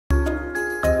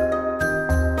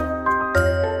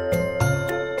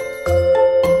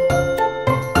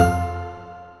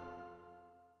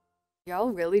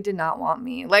school really did not want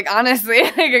me. Like, honestly,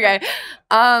 like, okay.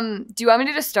 Do you want me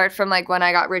to just start from, like, when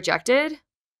I got rejected?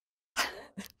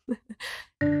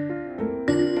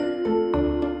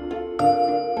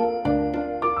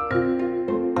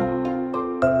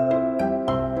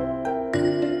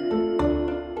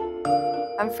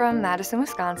 I'm from Madison,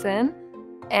 Wisconsin,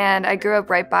 and I grew up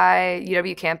right by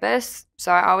UW campus,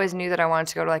 so I always knew that I wanted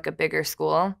to go to, like, a bigger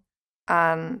school.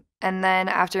 And then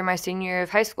after my senior year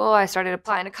of high school, I started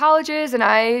applying to colleges, and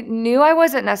I knew I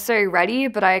wasn't necessarily ready,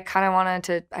 but I kind of wanted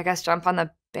to, I guess, jump on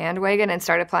the bandwagon and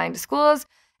start applying to schools.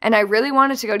 And I really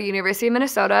wanted to go to University of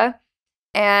Minnesota.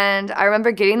 And I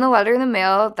remember getting the letter in the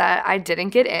mail that I didn't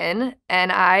get in,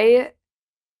 and I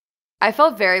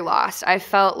felt very lost. I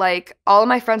felt like all of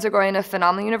my friends were going to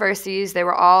phenomenal universities. They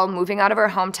were all moving out of our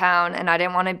hometown, and I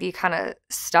didn't want to be kind of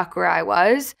stuck where I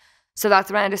was. So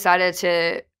that's when I decided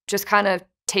to just kind of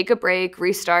take a break,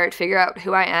 restart, figure out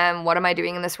who I am, what am I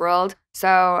doing in this world. So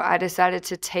I decided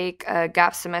to take a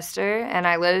gap semester, and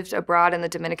I lived abroad in the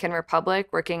Dominican Republic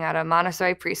working at a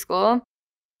Montessori preschool.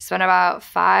 Spent about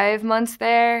 5 months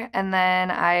there, and then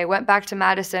I went back to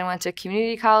Madison, went to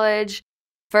community college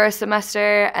for a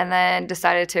semester, and then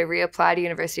decided to reapply to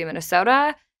University of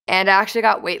Minnesota, and I actually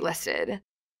got waitlisted.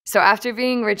 So after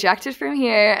being rejected from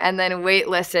here and then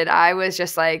waitlisted, I was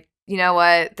just like, you know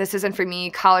what, this isn't for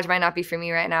me. College might not be for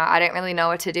me right now. I didn't really know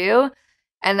what to do.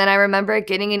 And then I remember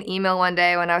getting an email one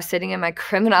day when I was sitting in my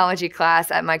criminology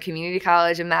class at my community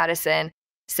college in Madison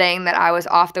saying that I was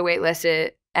off the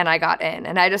waitlist and I got in.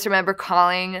 And I just remember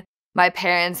calling my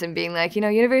parents and being like, you know,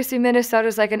 University of Minnesota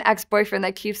is like an ex-boyfriend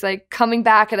that keeps like coming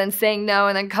back and then saying no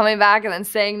and then coming back and then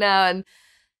saying no. And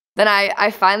then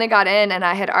I finally got in, and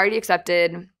I had already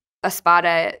accepted a spot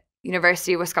at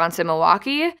University of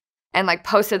Wisconsin-Milwaukee and like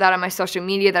posted that on my social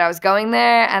media that I was going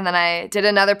there. And then I did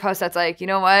another post that's like, you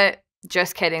know what,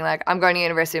 just kidding, like I'm going to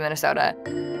University of Minnesota.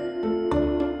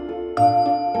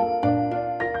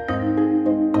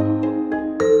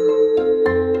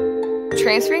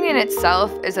 Transferring in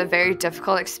itself is a very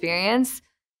difficult experience,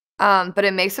 but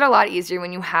it makes it a lot easier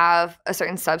when you have a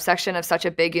certain subsection of such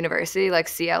a big university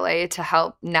like CLA to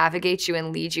help navigate you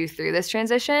and lead you through this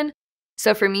transition.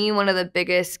 So for me, one of the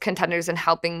biggest contenders in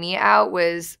helping me out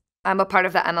was I'm a part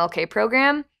of the MLK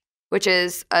program, which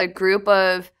is a group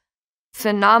of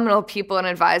phenomenal people and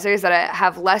advisors that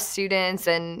have less students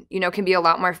and, you know, can be a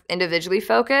lot more individually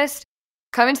focused.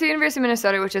 Coming to the University of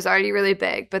Minnesota, which is already really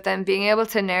big, but then being able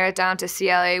to narrow it down to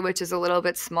CLA, which is a little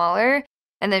bit smaller,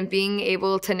 and then being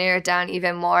able to narrow it down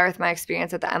even more with my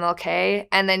experience at the MLK,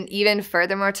 and then even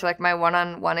furthermore to like my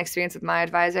one-on-one experience with my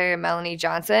advisor, Melanie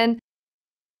Johnson,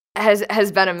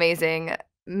 has been amazing.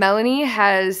 Melanie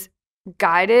has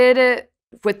guided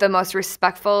with the most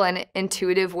respectful and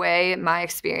intuitive way my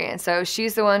experience. So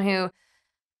she's the one who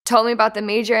told me about the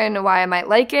major and why I might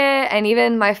like it. And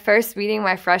even my first meeting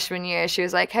my freshman year, she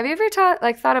was like, have you ever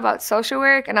thought about social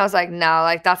work? And I was like, no,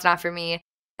 like that's not for me.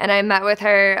 And I met with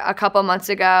her a couple months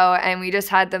ago, and we just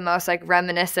had the most like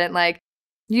reminiscent, like,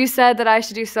 you said that I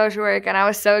should do social work and I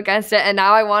was so against it, and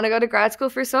now I want to go to grad school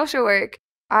for social work.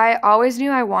 I always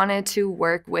knew I wanted to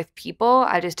work with people.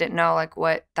 I just didn't know like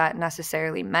what that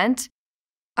necessarily meant.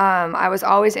 I was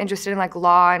always interested in like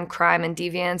law and crime and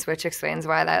deviance, which explains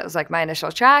why that was like my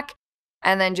initial track.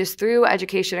 And then just through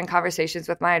education and conversations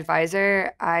with my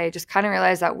advisor, I just kind of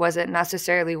realized that wasn't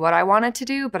necessarily what I wanted to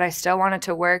do, but I still wanted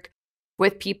to work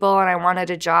with people, and I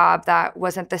wanted a job that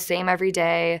wasn't the same every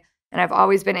day. And I've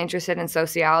always been interested in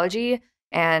sociology,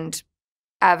 and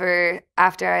after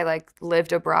I like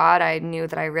lived abroad, I knew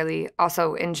that I really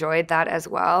also enjoyed that as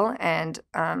well, and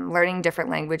learning different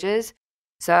languages.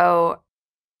 So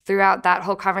throughout that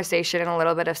whole conversation and a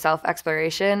little bit of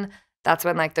self-exploration, that's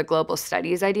when like the global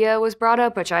studies idea was brought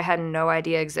up, which I had no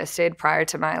idea existed prior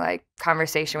to my like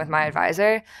conversation with my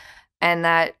advisor. And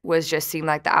that was just seemed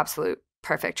like the absolute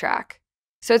perfect track.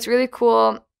 So it's really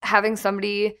cool having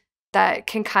somebody that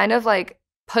can kind of like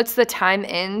puts the time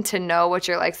in to know what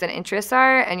your likes and interests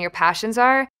are and your passions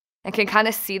are, and can kind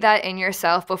of see that in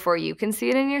yourself before you can see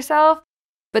it in yourself,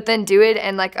 but then do it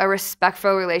in like a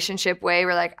respectful relationship way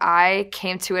where like I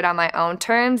came to it on my own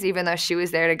terms, even though she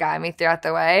was there to guide me throughout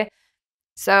the way.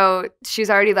 So she's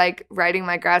already like writing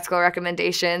my grad school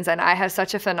recommendations, and I have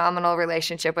such a phenomenal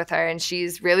relationship with her, and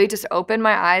she's really just opened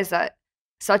my eyes that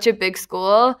such a big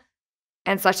school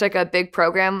and such like a big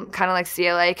program, kind of like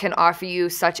CLA, can offer you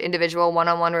such individual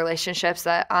one-on-one relationships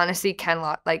that honestly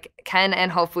can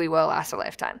and hopefully will last a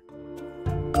lifetime.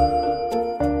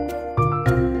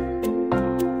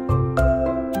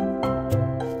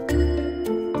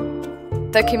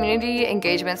 The Community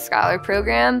Engagement Scholar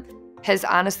Program has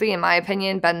honestly, in my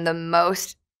opinion, been the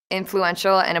most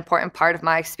influential and important part of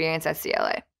my experience at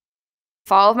CLA.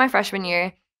 Fall of my freshman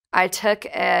year, I took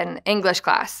an English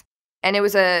class, and it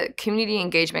was a community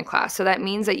engagement class. So that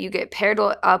means that you get paired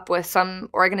up with some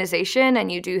organization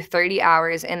and you do 30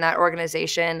 hours in that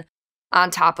organization on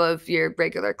top of your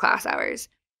regular class hours.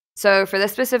 So for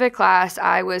this specific class,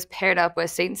 I was paired up with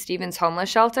St. Stephen's Homeless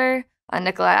Shelter on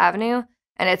Nicollet Avenue,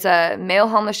 and it's a male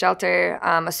homeless shelter,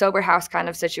 a sober house kind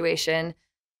of situation.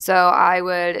 So I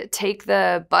would take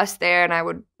the bus there,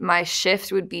 and my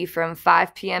shift would be from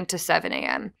 5 p.m. to 7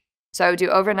 a.m. So I would do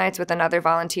overnights with another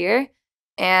volunteer,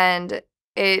 and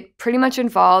it pretty much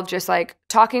involved just like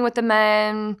talking with the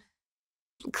men,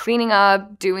 cleaning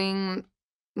up,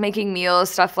 making meals,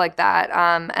 stuff like that.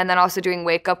 And then also doing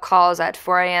wake-up calls at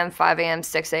 4 a.m., 5 a.m.,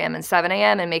 6 a.m., and 7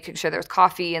 a.m., and making sure there was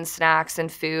coffee and snacks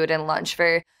and food and lunch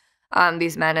for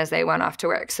these men as they went off to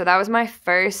work. So that was my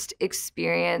first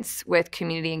experience with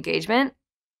community engagement.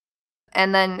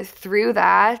 And then through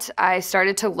that, I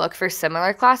started to look for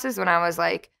similar classes when I was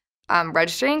like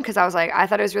registering, because I was like, I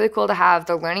thought it was really cool to have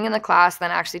the learning in the class,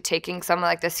 then actually taking some of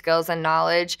like the skills and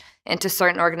knowledge into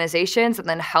certain organizations and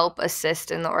then help assist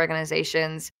in the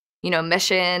organization's,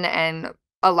 mission and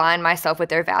align myself with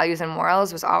their values and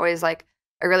morals was always like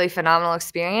a really phenomenal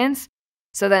experience.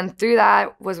 So then through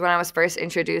that was when I was first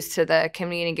introduced to the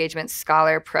Community Engagement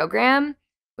Scholar Program,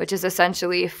 which is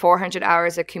essentially 400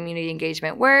 hours of community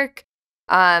engagement work,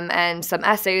 and some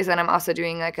essays. And I'm also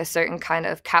doing like a certain kind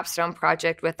of capstone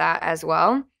project with that as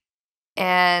well.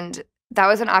 And that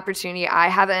was an opportunity I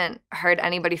haven't heard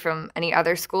anybody from any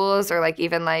other schools or like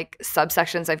even like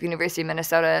subsections of University of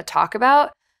Minnesota talk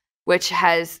about, which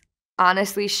has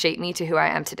honestly shaped me to who I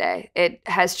am today. It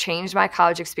has changed my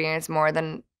college experience more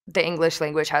than the English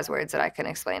language has words that I can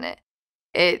explain it.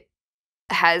 It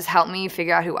has helped me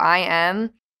figure out who I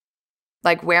am,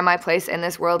 like where my place in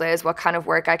this world is, what kind of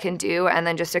work I can do, and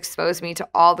then just expose me to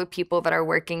all the people that are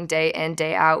working day in,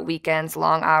 day out, weekends,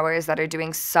 long hours, that are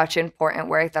doing such important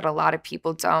work that a lot of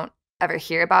people don't ever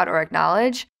hear about or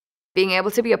acknowledge. Being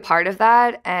able to be a part of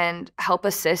that and help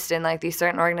assist in like these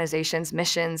certain organizations'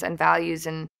 missions and values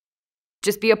and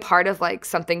just be a part of like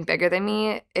something bigger than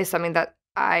me is something that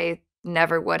I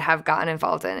never would have gotten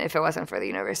involved in if it wasn't for the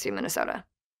University of Minnesota.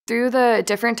 Through the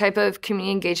different type of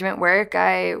community engagement work,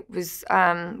 I was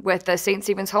with the St.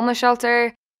 Stephen's Homeless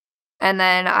Shelter, and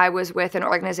then I was with an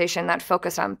organization that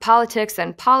focused on politics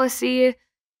and policy,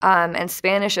 and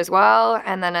Spanish as well,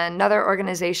 and then another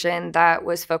organization that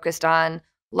was focused on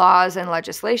laws and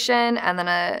legislation, and then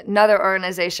another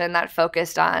organization that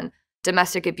focused on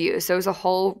domestic abuse. So it was a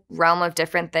whole realm of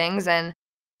different things, and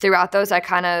throughout those, I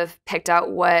kind of picked out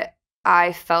what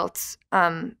I felt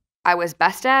I was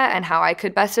best at and how I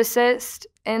could best assist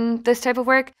in this type of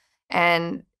work.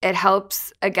 And it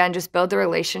helps, again, just build the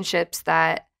relationships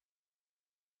that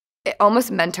almost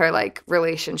mentor-like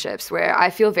relationships where I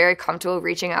feel very comfortable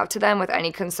reaching out to them with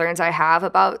any concerns I have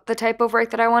about the type of work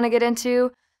that I want to get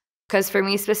into. Because for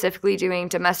me specifically, doing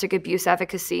domestic abuse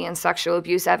advocacy and sexual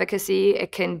abuse advocacy,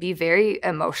 it can be very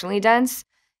emotionally dense.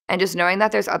 And just knowing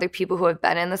that there's other people who have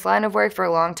been in this line of work for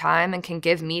a long time and can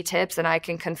give me tips and I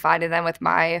can confide in them with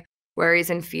my worries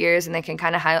and fears and they can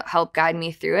kind of help guide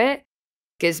me through it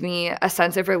gives me a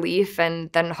sense of relief.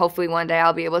 And then hopefully one day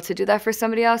I'll be able to do that for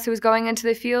somebody else who's going into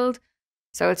the field.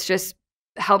 So it's just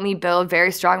helped me build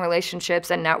very strong relationships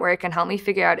and network and help me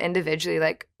figure out individually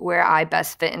like where I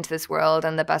best fit into this world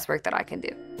and the best work that I can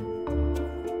do.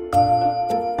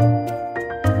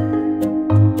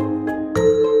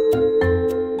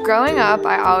 Growing up,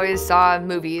 I always saw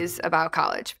movies about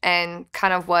college and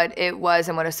kind of what it was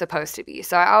and what it's supposed to be.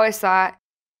 So I always thought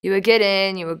you would get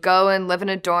in, you would go and live in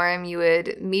a dorm, you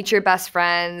would meet your best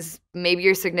friends, maybe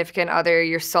your significant other,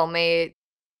 your soulmate.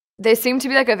 They seemed to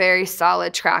be like a very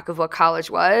solid track of what college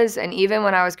was. And even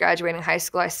when I was graduating high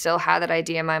school, I still had that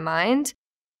idea in my mind.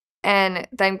 And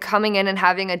then coming in and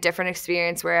having a different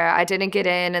experience where I didn't get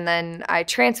in and then I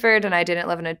transferred and I didn't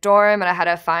live in a dorm and I had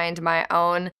to find my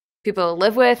own people to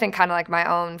live with and kind of like my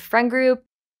own friend group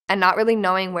and not really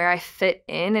knowing where I fit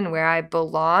in and where I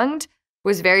belonged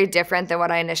was very different than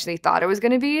what I initially thought it was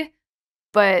going to be.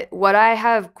 But what I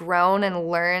have grown and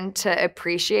learned to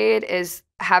appreciate is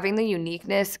having the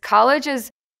uniqueness. College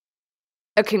is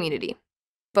a community,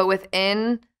 but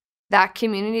within that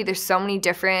community, there's so many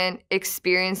different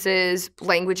experiences,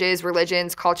 languages,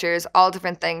 religions, cultures, all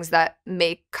different things that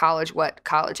make college what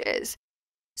college is.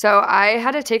 So I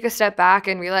had to take a step back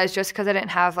and realize just because I didn't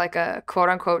have like a quote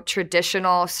unquote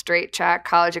traditional straight track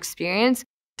college experience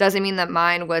doesn't mean that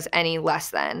mine was any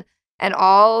less than. And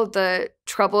all the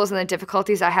troubles and the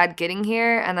difficulties I had getting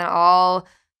here and then all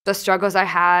the struggles I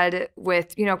had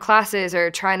with, classes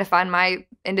or trying to find my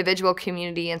individual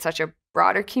community in such a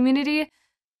broader community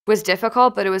was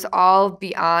difficult, but it was all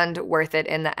beyond worth it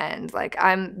in the end. Like,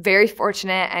 I'm very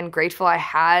fortunate and grateful I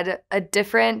had a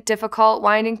different, difficult,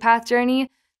 winding path journey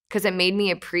because it made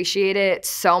me appreciate it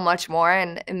so much more,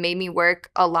 and it made me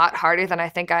work a lot harder than I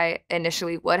think I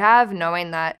initially would have,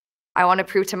 knowing that I want to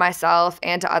prove to myself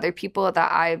and to other people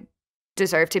that I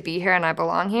deserve to be here and I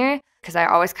belong here, because I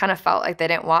always kind of felt like they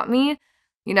didn't want me.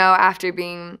 After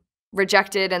being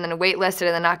rejected and then waitlisted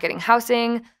and then not getting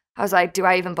housing, I was like, do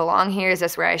I even belong here? Is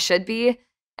this where I should be?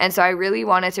 And so I really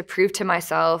wanted to prove to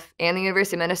myself and the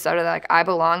University of Minnesota that, like, I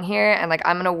belong here, and, like,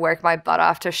 I'm going to work my butt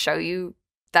off to show you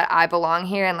that I belong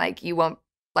here, and, like, you won't,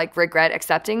 like, regret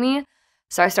accepting me.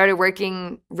 So I started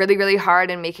working really, really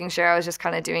hard and making sure I was just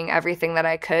kind of doing everything that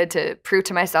I could to prove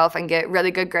to myself and get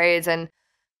really good grades and,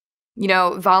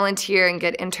 volunteer and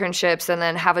get internships and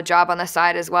then have a job on the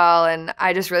side as well. And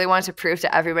I just really wanted to prove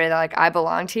to everybody that, like, I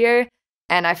belonged here.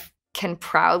 And I can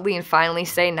proudly and finally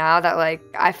say now that, like,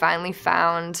 I finally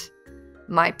found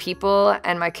my people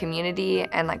and my community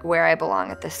and, like, where I belong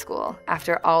at this school.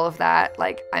 After all of that,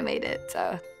 like, I made it.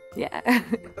 So, yeah.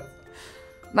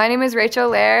 My name is Rachel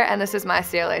Leyer, and this is my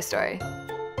CLA story.